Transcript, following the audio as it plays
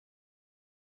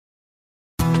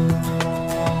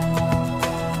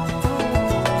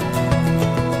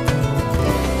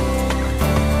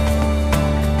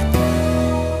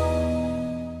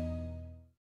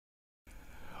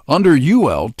Under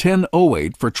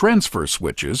UL1008 for transfer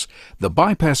switches, the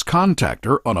bypass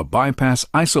contactor on a bypass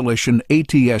isolation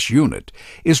ATS unit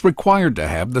is required to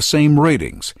have the same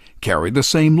ratings, carry the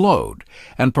same load,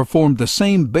 and perform the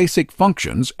same basic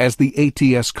functions as the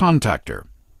ATS contactor.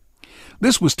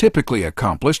 This was typically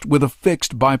accomplished with a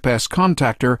fixed bypass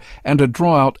contactor and a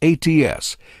drawout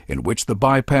ATS, in which the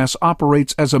bypass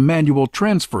operates as a manual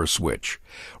transfer switch,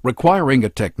 requiring a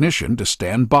technician to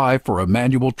stand by for a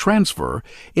manual transfer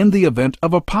in the event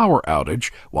of a power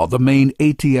outage while the main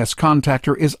ATS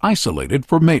contactor is isolated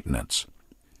for maintenance.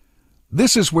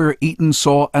 This is where Eaton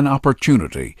saw an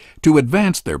opportunity to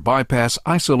advance their bypass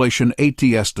isolation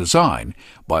ATS design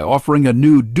by offering a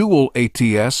new Dual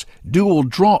ATS, dual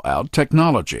drawout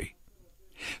technology.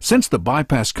 Since the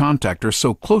bypass contactor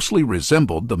so closely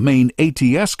resembled the main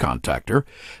ATS contactor,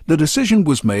 the decision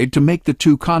was made to make the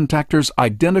two contactors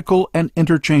identical and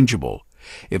interchangeable,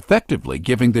 effectively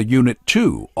giving the unit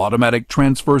two automatic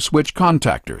transfer switch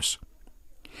contactors.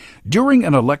 During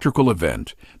an electrical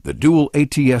event, the Dual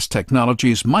ATS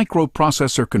technology's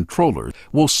microprocessor controller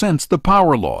will sense the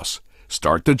power loss,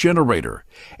 start the generator,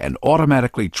 and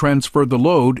automatically transfer the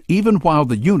load even while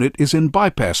the unit is in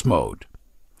bypass mode.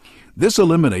 This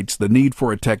eliminates the need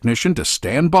for a technician to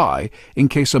stand by in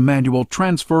case a manual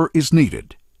transfer is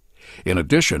needed. In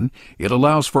addition, it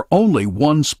allows for only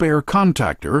one spare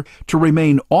contactor to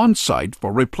remain on-site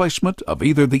for replacement of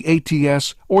either the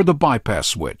ATS or the bypass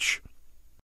switch.